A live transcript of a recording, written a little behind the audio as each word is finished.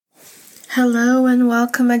Hello and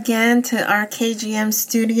welcome again to our KGM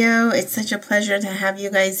studio. It's such a pleasure to have you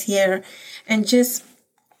guys here and just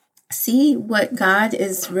see what God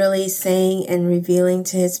is really saying and revealing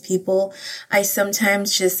to his people. I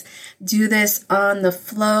sometimes just do this on the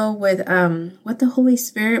flow with what the Holy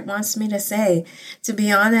Spirit wants me to say. To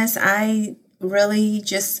be honest, I really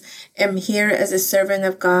just am here as a servant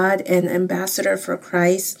of God and ambassador for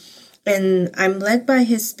Christ. And I'm led by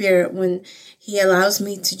his Spirit when he allows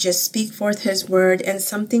me to just speak forth his word. And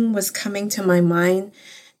something was coming to my mind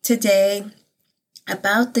today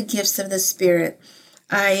about the gifts of the Spirit.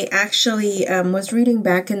 I actually was reading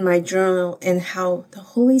back in my journal and how the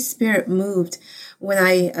Holy Spirit moved when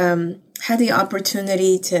I had the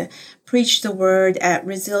opportunity to preach the word at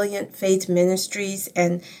Resilient Faith Ministries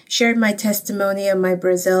and shared my testimony of my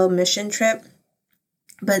Brazil mission trip.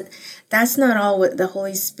 But that's not all what the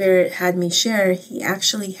Holy Spirit had me share. He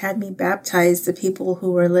actually had me baptize the people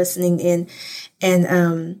who were listening in,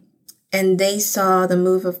 and they saw the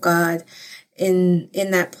move of God in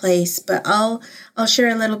that place. But I'll share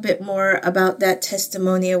a little bit more about that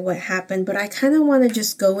testimony of what happened. But I kind of want to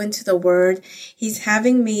just go into the word. He's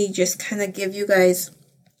having me just kind of give you guys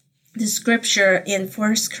the scripture in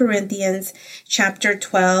 1 Corinthians chapter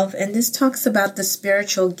 12, and this talks about the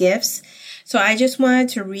spiritual gifts. So I just wanted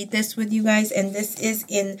to read this with you guys, and this is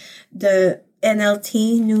in the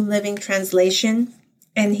NLT, New Living Translation.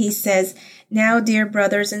 And he says, "Now, dear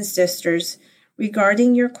brothers and sisters,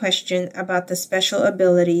 regarding your question about the special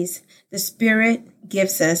abilities the Spirit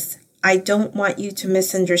gives us, I don't want you to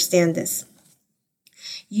misunderstand this.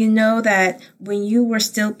 You know that when you were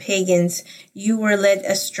still pagans, you were led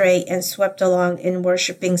astray and swept along in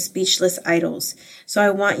worshiping speechless idols. So I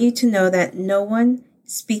want you to know that no one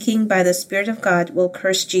speaking by the Spirit of God will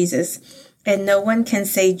curse Jesus, and no one can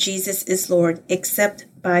say Jesus is Lord except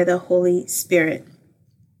by the Holy Spirit.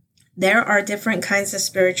 There are different kinds of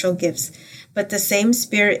spiritual gifts, but the same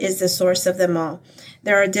Spirit is the source of them all.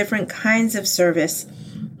 There are different kinds of service,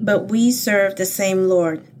 but we serve the same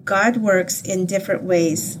Lord. God works in different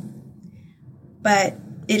ways, but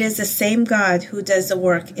it is the same God who does the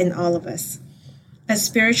work in all of us. A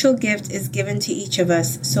spiritual gift is given to each of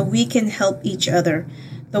us so we can help each other.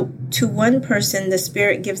 To one person, the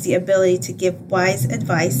Spirit gives the ability to give wise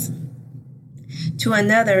advice. To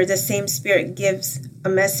another, the same Spirit gives a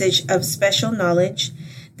message of special knowledge.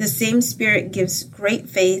 The same Spirit gives great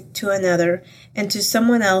faith to another, and to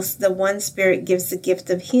someone else, the one Spirit gives the gift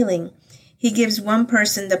of healing. He gives one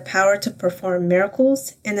person the power to perform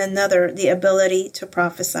miracles, and another the ability to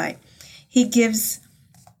prophesy. He gives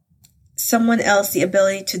someone else the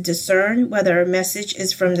ability to discern whether a message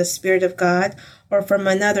is from the Spirit of God or from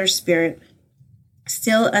another spirit.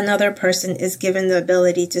 Still another person is given the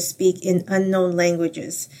ability to speak in unknown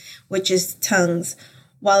languages, which is tongues,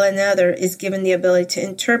 while another is given the ability to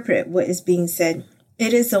interpret what is being said.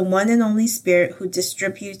 It is the one and only Spirit who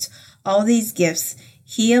distributes all these gifts.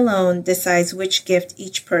 He alone decides which gift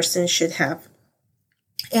each person should have."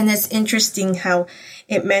 And it's interesting how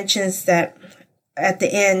it mentions that at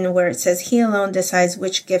the end where it says he alone decides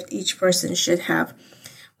which gift each person should have.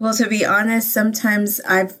 Well, to be honest, sometimes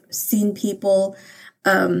I've seen people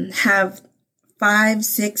have 5,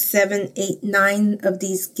 6, 7, 8, 9 of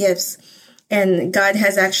these gifts. And God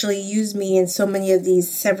has actually used me in so many of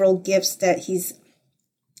these several gifts that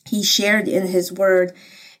he shared in his word.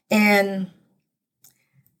 And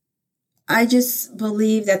I just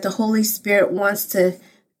believe that the Holy Spirit wants to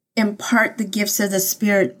impart the gifts of the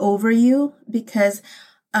Spirit over you, because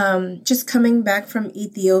just coming back from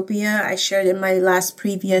Ethiopia, I shared in my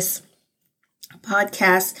previous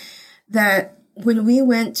podcast that when we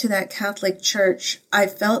went to that Catholic church, I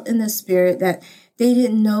felt in the Spirit that they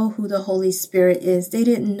didn't know who the Holy Spirit is. They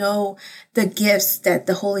didn't know the gifts that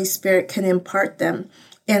the Holy Spirit can impart them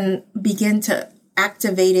and begin to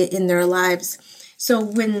activate it in their lives. So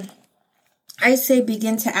when I say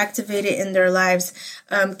begin to activate it in their lives,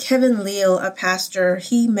 Kevin Leal, a pastor,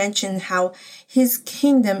 he mentioned how his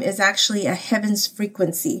kingdom is actually a heaven's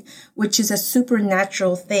frequency, which is a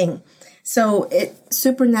supernatural thing. So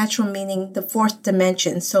supernatural meaning the fourth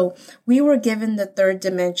dimension. So we were given the third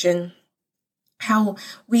dimension, how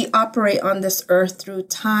we operate on this earth through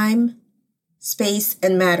time, space,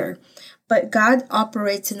 and matter. But God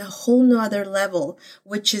operates in a whole nother level,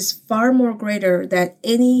 which is far more greater than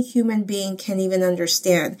any human being can even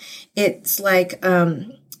understand. It's like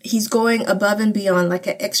he's going above and beyond, like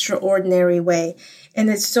an extraordinary way. And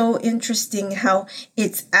it's so interesting how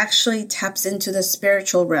it actually taps into the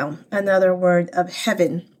spiritual realm, another word of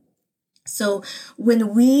heaven. So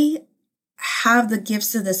when we have the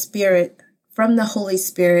gifts of the Spirit, from the Holy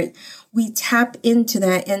Spirit, we tap into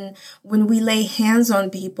that. And when we lay hands on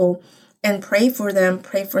people and pray for them,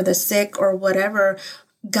 pray for the sick or whatever,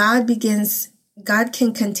 God can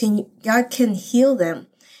heal them,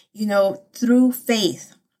 through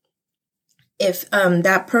faith. If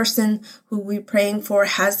that person who we're praying for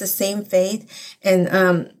has the same faith,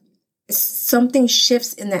 and something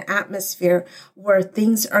shifts in the atmosphere where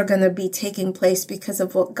things are going to be taking place because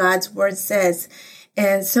of what God's word says.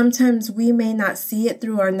 And sometimes we may not see it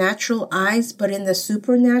through our natural eyes, but in the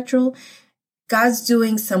supernatural, God's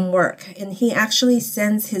doing some work, and he actually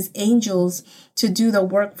sends his angels to do the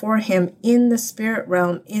work for him in the spirit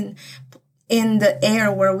realm, in the air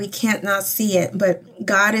where we can't not see it. But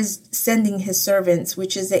God is sending his servants,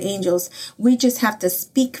 which is the angels. We just have to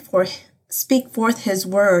speak forth his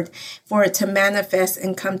word for it to manifest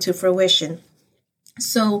and come to fruition.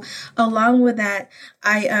 So along with that,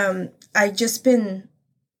 I just been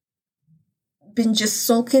just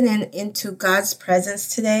soaking into God's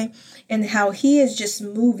presence today, and how he is just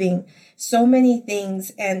moving so many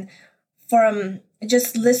things. And from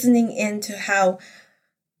just listening into how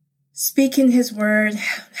speaking his word,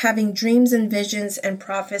 having dreams and visions and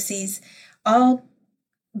prophecies, all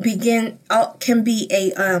can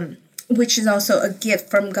be which is also a gift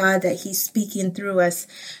from God that he's speaking through us.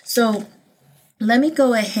 So let me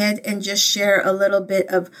go ahead and just share a little bit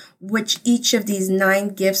of which each of these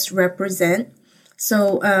 9 gifts represent.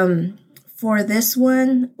 So for this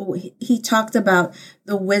one, he talked about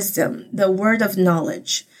the wisdom, the word of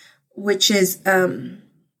knowledge, which is the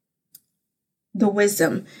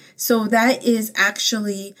wisdom. So that is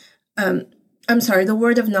actually, the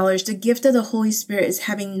word of knowledge. The gift of the Holy Spirit is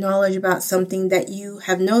having knowledge about something that you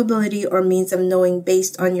have no ability or means of knowing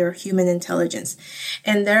based on your human intelligence.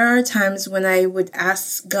 And there are times when I would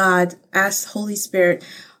ask Holy Spirit,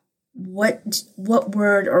 what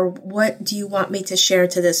word or what do you want me to share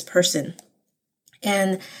to this person?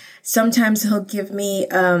 And sometimes he'll give me,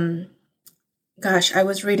 I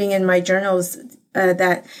was reading in my journals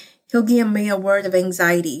that he'll give me a word of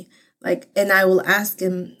anxiety. And I will ask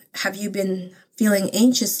him, have you been feeling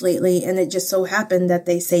anxious lately? And it just so happened that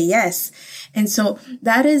they say yes. And so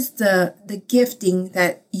that is the gifting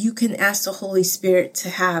that you can ask the Holy Spirit to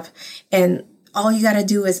have. And all you got to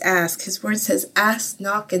do is ask. His word says, ask,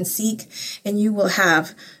 knock, and seek, and you will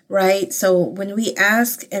have, right? So when we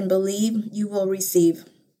ask and believe, you will receive.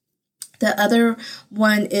 The other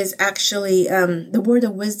one is actually the word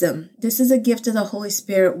of wisdom. This is a gift of the Holy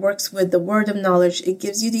Spirit, works with the word of knowledge. It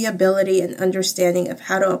gives you the ability and understanding of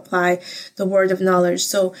how to apply the word of knowledge.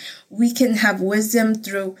 So we can have wisdom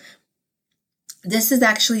through, this is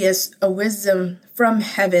actually a wisdom from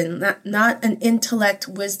heaven, not an intellect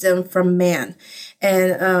wisdom from man.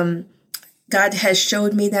 And God has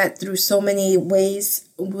showed me that through so many ways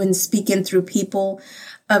when speaking through people,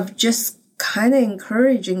 of just kind of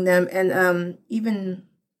encouraging them and even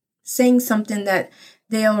saying something that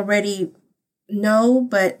they already know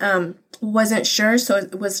but wasn't sure. So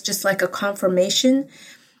it was just like a confirmation.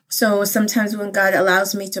 So sometimes when God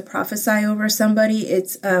allows me to prophesy over somebody,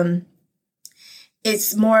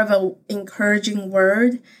 it's more of an encouraging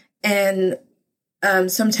word. And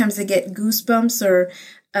sometimes they get goosebumps or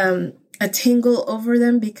a tingle over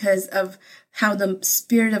them because of how the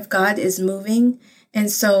Spirit of God is moving. And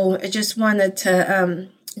so I just wanted to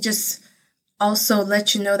just also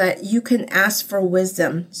let you know that you can ask for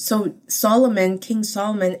wisdom. So King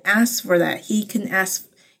Solomon asked for that.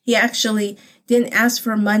 He actually didn't ask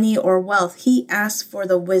for money or wealth. He asked for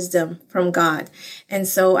the wisdom from God. And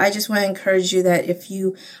so I just want to encourage you that if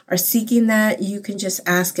you are seeking that, you can just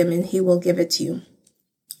ask him and he will give it to you.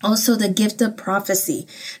 Also, the gift of prophecy.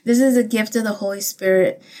 This is a gift of the Holy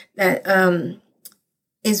Spirit that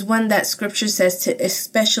is one that scripture says to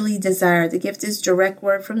especially desire. The gift is direct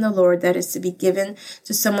word from the Lord that is to be given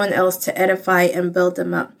to someone else to edify and build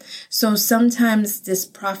them up. So sometimes this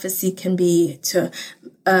prophecy can be to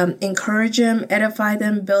encourage them, edify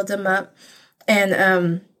them, build them up.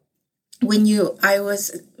 And I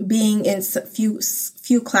was being in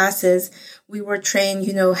few classes, we were trained,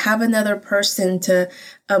 have another person to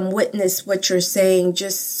witness what you're saying,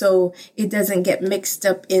 just so it doesn't get mixed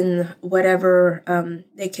up in whatever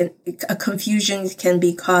a confusion can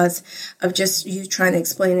be caused of just you trying to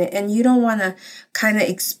explain it. And you don't want to kind of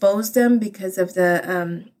expose them because of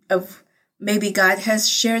of maybe God has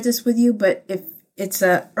shared this with you, but if it's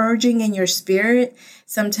a urging in your spirit,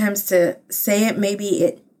 sometimes to say it, maybe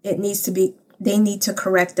it needs to be, they need to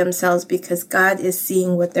correct themselves because God is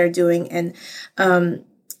seeing what they're doing. And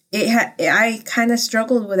I kind of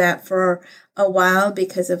struggled with that for a while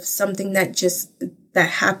because of something that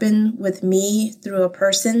happened with me through a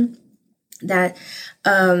person. that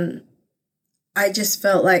I just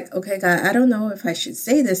felt like, okay, God, I don't know if I should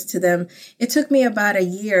say this to them. It took me about a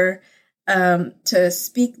year to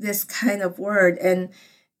speak this kind of word. And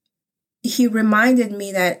he reminded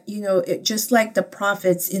me that, it just like the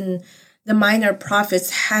prophets in the minor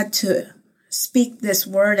prophets had to speak this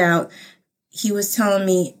word out. He was telling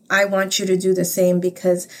me, I want you to do the same,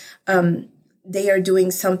 because they are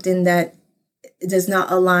doing something that does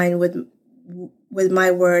not align with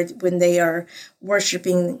my word when they are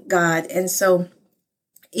worshiping God. And so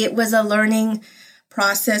it was a learning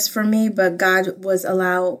process for me, but God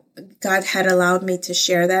had allowed me to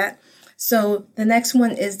share that. So the next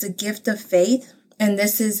one is the gift of faith. And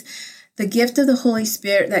this is the gift of the Holy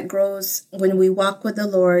Spirit that grows when we walk with the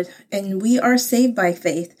Lord, and we are saved by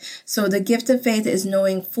faith. So the gift of faith is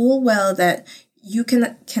knowing full well that you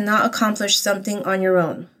cannot accomplish something on your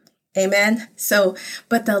own. Amen. So,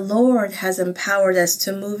 but the Lord has empowered us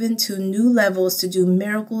to move into new levels, to do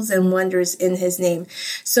miracles and wonders in his name.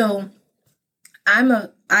 So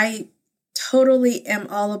I totally am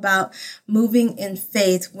all about moving in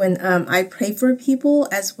faith when I pray for people,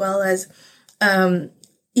 as well as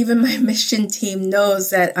even my mission team knows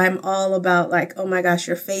that I'm all about like, oh my gosh,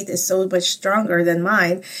 your faith is so much stronger than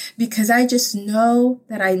mine, because I just know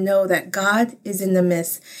that God is in the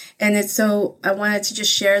midst. And I wanted to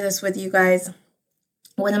just share this with you guys.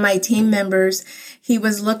 One of my team members, he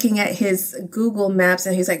was looking at his Google Maps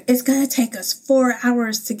and he's like, it's going to take us 4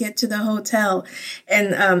 hours to get to the hotel.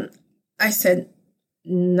 And I said,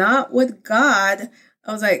 not with God.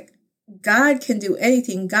 I was like, God can do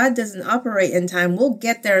anything. God doesn't operate in time. We'll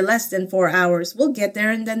get there less than 4 hours. We'll get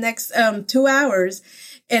there in the next 2 hours.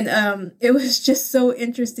 And it was just so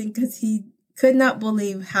interesting, because he could not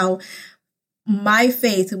believe how my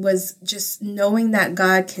faith was just knowing that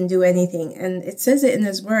God can do anything. And it says it in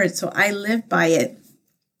his word. So I lived by it.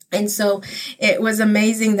 And so it was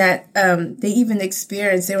amazing that they even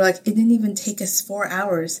experienced, they were like, it didn't even take us 4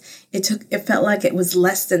 hours. It felt like it was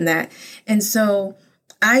less than that. And so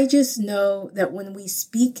I just know that when we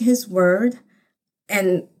speak his word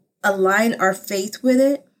and align our faith with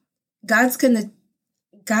it, God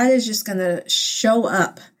is just going to show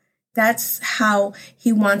up. That's how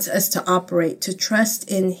he wants us to operate, to trust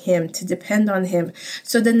in him, to depend on him.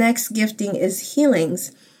 So the next gifting is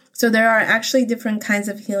healings. So there are actually different kinds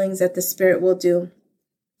of healings that the Spirit will do.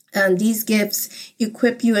 These gifts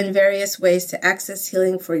equip you in various ways to access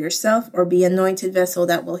healing for yourself or be an anointed vessel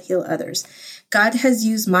that will heal others. God has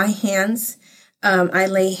used my hands. I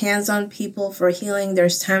lay hands on people for healing.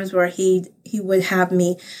 There's times where he would have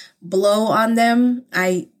me blow on them.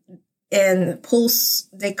 And pull,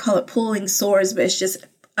 they call it pulling swords, but it's just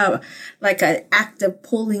like an act of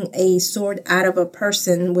pulling a sword out of a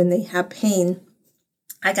person when they have pain.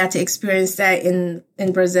 I got to experience that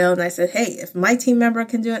in Brazil, and I said, hey, if my team member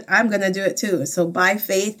can do it, I'm going to do it too. So by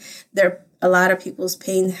faith, a lot of people's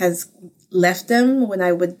pain has left them when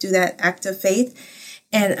I would do that act of faith.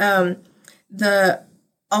 And the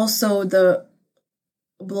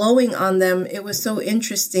blowing on them, it was so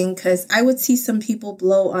interesting, because I would see some people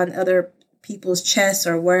blow on other people's chests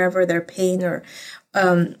or wherever their pain or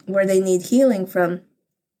where they need healing from.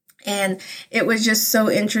 And it was just so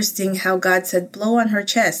interesting how God said, blow on her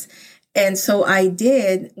chest. And so I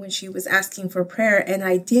did when she was asking for prayer, and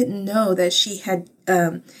I didn't know that she had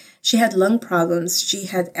lung problems. She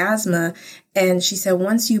had asthma. And she said,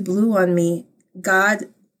 once you blew on me,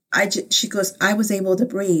 she goes, I was able to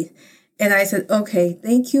breathe. And I said, okay,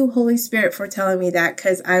 thank you, Holy Spirit, for telling me that,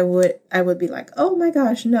 because I would be like, oh my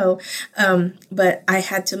gosh, no. But I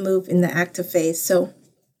had to move in the act of faith. So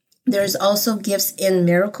there's also gifts in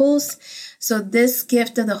miracles. So this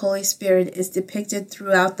gift of the Holy Spirit is depicted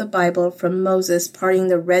throughout the Bible, from Moses parting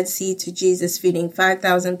the Red Sea to Jesus feeding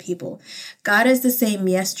 5,000 people. God is the same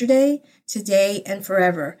yesterday, today, and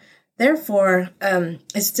forever. Therefore,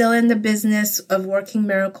 is still in the business of working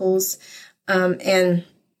miracles, and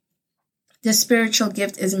the spiritual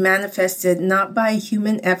gift is manifested not by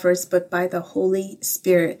human efforts, but by the Holy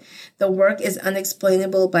Spirit. The work is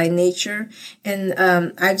unexplainable by nature. And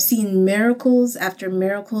I've seen miracles after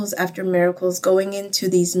miracles after miracles, going into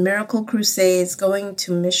these miracle crusades, going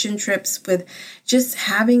to mission trips, with just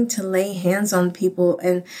having to lay hands on people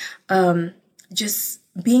and just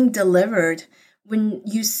being delivered.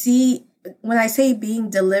 When I say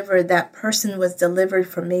being delivered, that person was delivered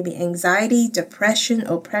from maybe anxiety, depression,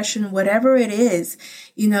 oppression, whatever it is,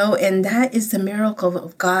 and that is the miracle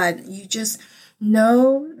of God. You just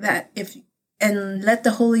know that and let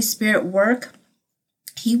the Holy Spirit work,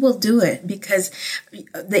 he will do it, because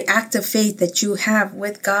the act of faith that you have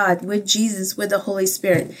with God, with Jesus, with the Holy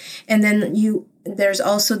Spirit. And then there's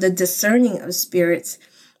also the discerning of spirits.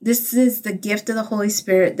 This is the gift of the Holy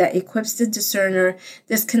Spirit that equips the discerner.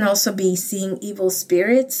 This can also be seeing evil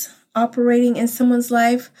spirits operating in someone's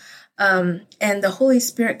life. And the Holy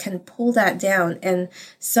Spirit can pull that down. And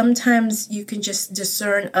sometimes you can just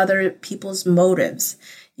discern other people's motives,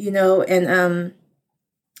 and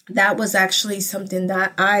that was actually something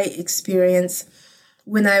that I experienced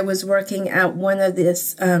when I was working at one of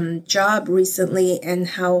this job recently, and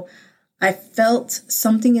how I felt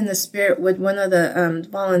something in the spirit with one of the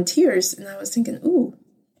volunteers. And I was thinking,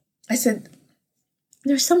 I said,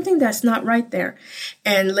 there's something that's not right there.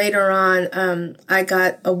 And later on, I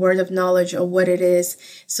got a word of knowledge of what it is.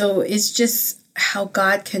 So it's just how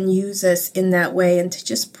God can use us in that way, and to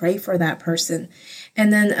just pray for that person.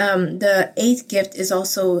 And then the 8th gift is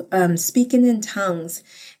also speaking in tongues.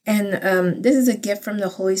 And this is a gift from the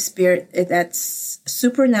Holy Spirit that's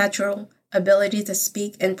supernatural ability to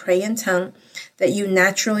speak and pray in tongue that you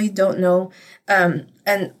naturally don't know.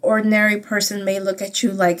 An ordinary person may look at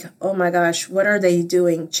you like, oh my gosh, what are they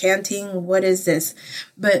doing? Chanting? What is this?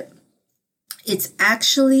 But it's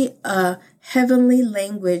actually a heavenly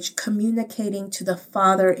language communicating to the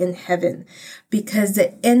Father in heaven, because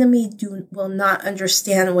the enemy will not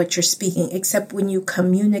understand what you're speaking except when you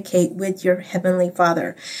communicate with your heavenly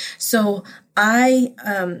Father. So I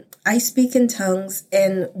speak in tongues,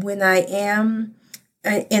 and when I am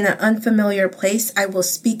in an unfamiliar place, I will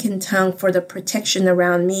speak in tongue for the protection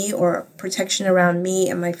around me, or protection around me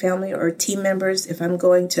and my family or team members if I'm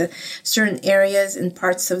going to certain areas and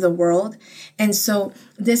parts of the world. And so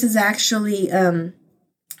this is actually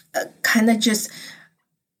kind of just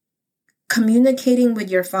communicating with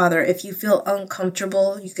your Father. If you feel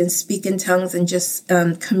uncomfortable, you can speak in tongues and just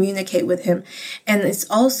communicate with him. And it's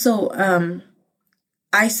also,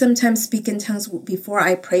 I sometimes speak in tongues before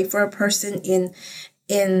I pray for a person in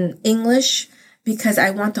English, because I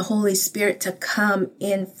want the Holy Spirit to come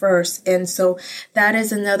in first. And so that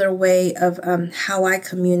is another way of how I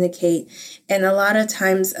communicate. And a lot of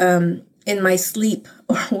times in my sleep,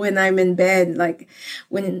 or when I'm in bed, like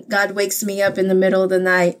when God wakes me up in the middle of the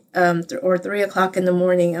night or 3 o'clock in the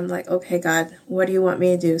morning, I'm like, okay, God, what do you want me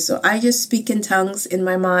to do? So I just speak in tongues in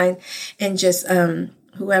my mind, and just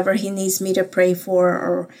whoever he needs me to pray for,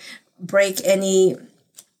 or break any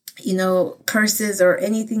curses or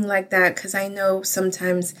anything like that. Because I know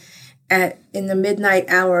sometimes in the midnight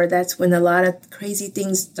hour, that's when a lot of crazy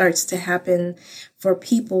things starts to happen for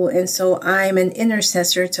people. And so I'm an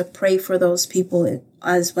intercessor to pray for those people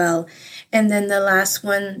as well. And then the last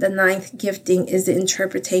one, the 9th gifting, is the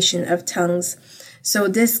interpretation of tongues. So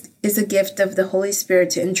this is a gift of the Holy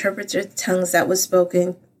Spirit to interpret the tongues that was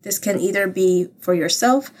spoken. This can either be for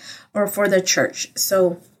yourself or for the church.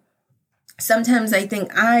 So sometimes I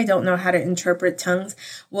think I don't know how to interpret tongues.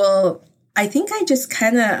 Well, I think I just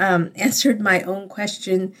kind of answered my own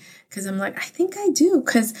question, because I'm like, I think I do.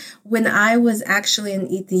 Because when I was actually in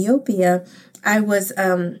Ethiopia, I was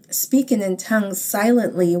speaking in tongues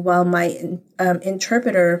silently while my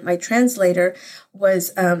interpreter, my translator,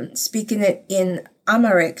 was speaking it in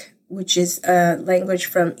Amharic, which is a language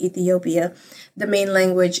from Ethiopia, the main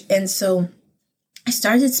language. And so I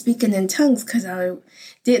started speaking in tongues because I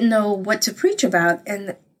didn't know what to preach about.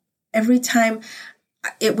 And every time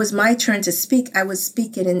it was my turn to speak, I was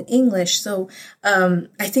speaking in English. So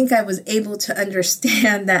I think I was able to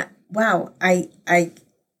understand that, wow, I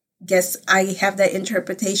guess I have that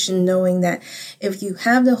interpretation, knowing that if you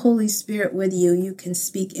have the Holy Spirit with you, you can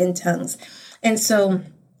speak in tongues. And so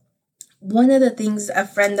one of the things a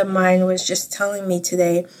friend of mine was just telling me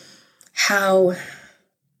today, how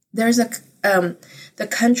there's the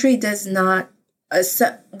country does not,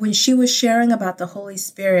 when she was sharing about the Holy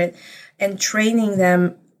Spirit and training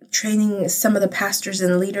some of the pastors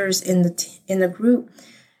and leaders in the group,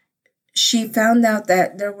 she found out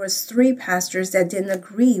that there was 3 pastors that didn't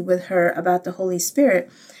agree with her about the Holy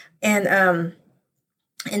Spirit. And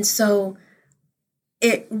so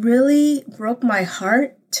it really broke my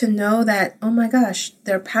heart to know that, oh my gosh,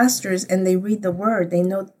 they're pastors and they read the word.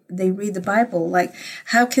 They read the Bible. Like,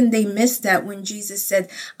 how can they miss that when Jesus said,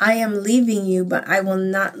 I am leaving you, but I will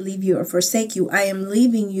not leave you or forsake you. I am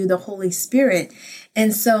leaving you the Holy Spirit.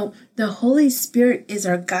 And so the Holy Spirit is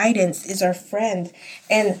our guidance, is our friend.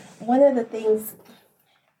 And one of the things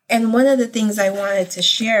I wanted to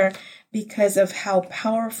share, because of how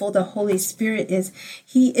powerful the Holy Spirit is,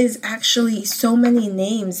 he is actually so many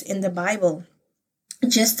names in the Bible.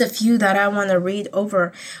 just a few that I want to read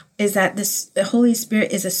over is that the Holy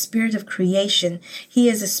Spirit is a spirit of creation. He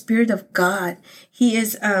is a spirit of God. He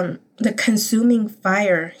is the consuming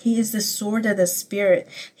fire. He is the sword of the Spirit.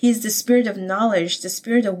 He is the spirit of knowledge, the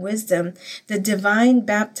spirit of wisdom, the divine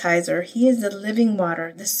baptizer. He is the living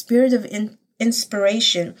water, the spirit of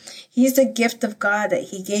inspiration. He is the gift of God that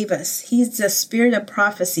He gave us. He's the spirit of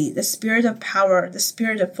prophecy, the spirit of power, the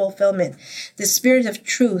spirit of fulfillment, the spirit of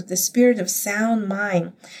truth, the spirit of sound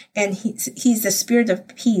mind. And he's the spirit of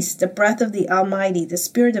peace, the breath of the Almighty, the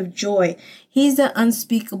spirit of joy. He's the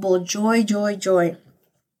unspeakable joy, joy, joy.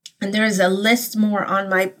 And there is a list more on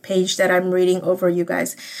my page that I'm reading over, you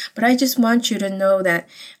guys. But I just want you to know that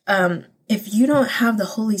if you don't have the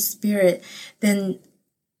Holy Spirit, then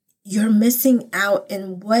you're missing out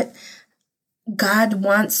in what God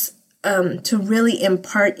wants to really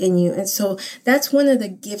impart in you. And so that's one of the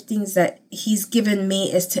giftings that He's given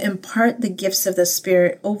me, is to impart the gifts of the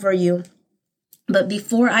Spirit over you. But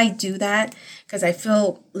before I do that, because I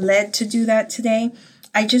feel led to do that today,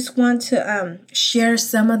 I just want to share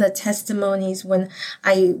some of the testimonies when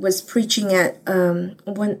I was preaching at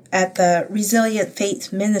the Resilient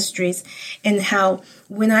Faith Ministries, and how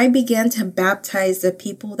when I began to baptize the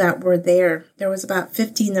people that were there was about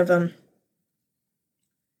 15 of them,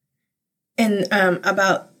 and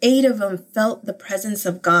about 8 of them felt the presence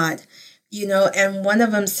of God, and one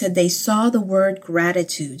of them said they saw the word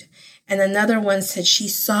gratitude, and another one said she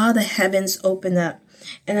saw the heavens open up.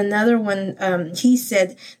 And another one, he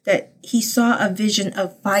said that he saw a vision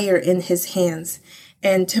of fire in his hands.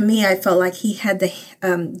 And to me, I felt like he had the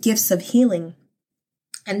gifts of healing.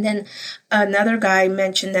 And then another guy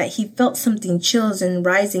mentioned that he felt something chills and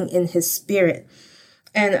rising in his spirit.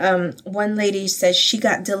 And one lady says she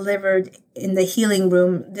got delivered in the healing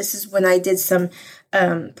room. This is when I did some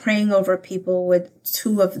praying over people with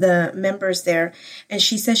 2 of the members there. And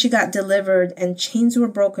she said she got delivered and chains were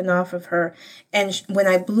broken off of her. And when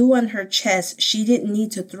I blew on her chest, she didn't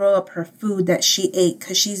need to throw up her food that she ate,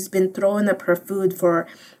 because she's been throwing up her food for,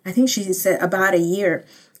 I think she said, about a year.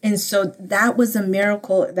 And so that was a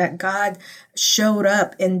miracle that God showed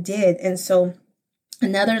up and did. And so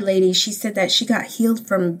another lady, she said that she got healed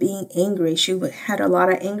from being angry. She had a lot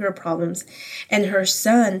of anger problems. And her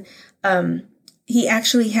son, he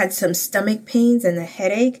actually had some stomach pains and a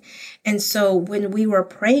headache. And so when we were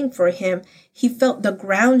praying for him, he felt the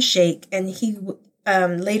ground shake. And he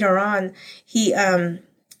later on,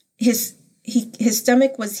 his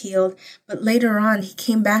stomach was healed. But later on, he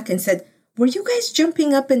came back and said, "Were you guys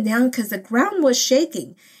jumping up and down because the ground was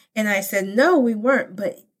shaking?" And I said, "No, we weren't."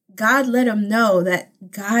 But God let him know that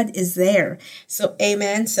God is there. So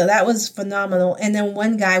amen. So that was phenomenal. And then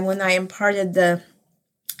one guy, when I imparted the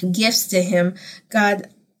gifts to him, God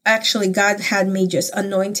had me just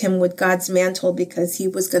anoint him with God's mantle, because he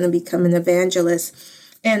was going to become an evangelist.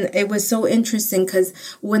 And it was so interesting, because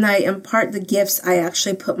when I impart the gifts, I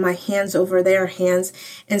actually put my hands over their hands.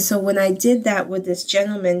 And so when I did that with this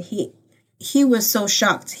gentleman, he was so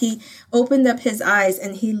shocked. He opened up his eyes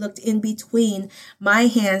and he looked in between my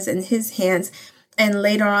hands and his hands. And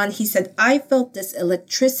later on, he said, "I felt this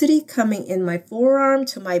electricity coming in my forearm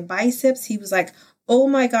to my biceps." He was like, "Oh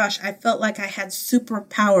my gosh, I felt like I had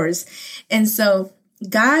superpowers." And so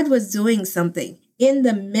God was doing something in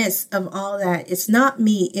the midst of all that. It's not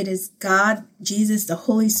me. It is God, Jesus, the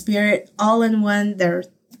Holy Spirit, all in one. They're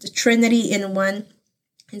the Trinity in one.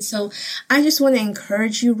 And so I just want to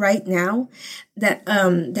encourage you right now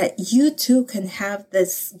that you too can have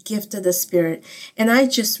this gift of the Spirit. And I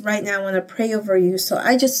just right now want to pray over you. So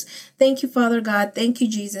I just thank you, Father God. Thank you,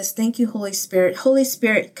 Jesus. Thank you, Holy Spirit. Holy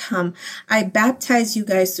Spirit, come. I baptize you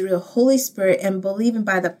guys through the Holy Spirit, and believing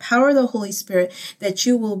by the power of the Holy Spirit that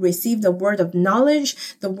you will receive the word of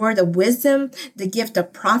knowledge, the word of wisdom, the gift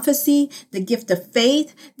of prophecy, the gift of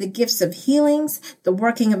faith, the gifts of healings, the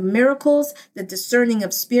working of miracles, the discerning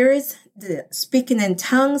of spirits, the speaking in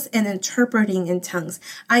tongues and interpreting in tongues.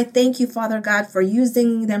 I thank you, Father God, for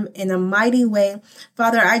using them in a mighty way.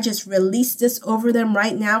 Father, I just release this over them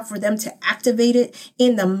right now for them to activate it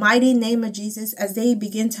in the mighty name of Jesus as they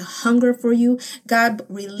begin to hunger for you. God,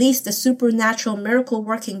 release the supernatural miracle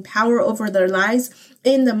working power over their lives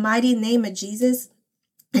in the mighty name of Jesus.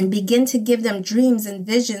 And begin to give them dreams and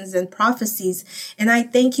visions and prophecies. And I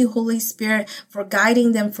thank you, Holy Spirit, for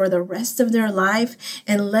guiding them for the rest of their life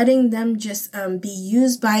and letting them just be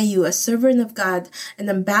used by you, a servant of God, an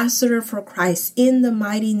ambassador for Christ, in the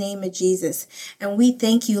mighty name of Jesus. And we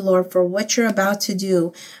thank you, Lord, for what you're about to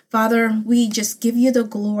do. Father, we just give you the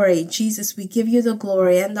glory. Jesus, we give you the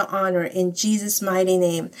glory and the honor in Jesus' mighty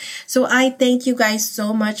name. So I thank you guys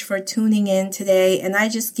so much for tuning in today. And I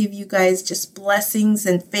just give you guys just blessings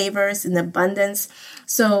and favors and abundance.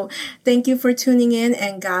 So thank you for tuning in,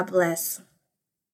 and God bless.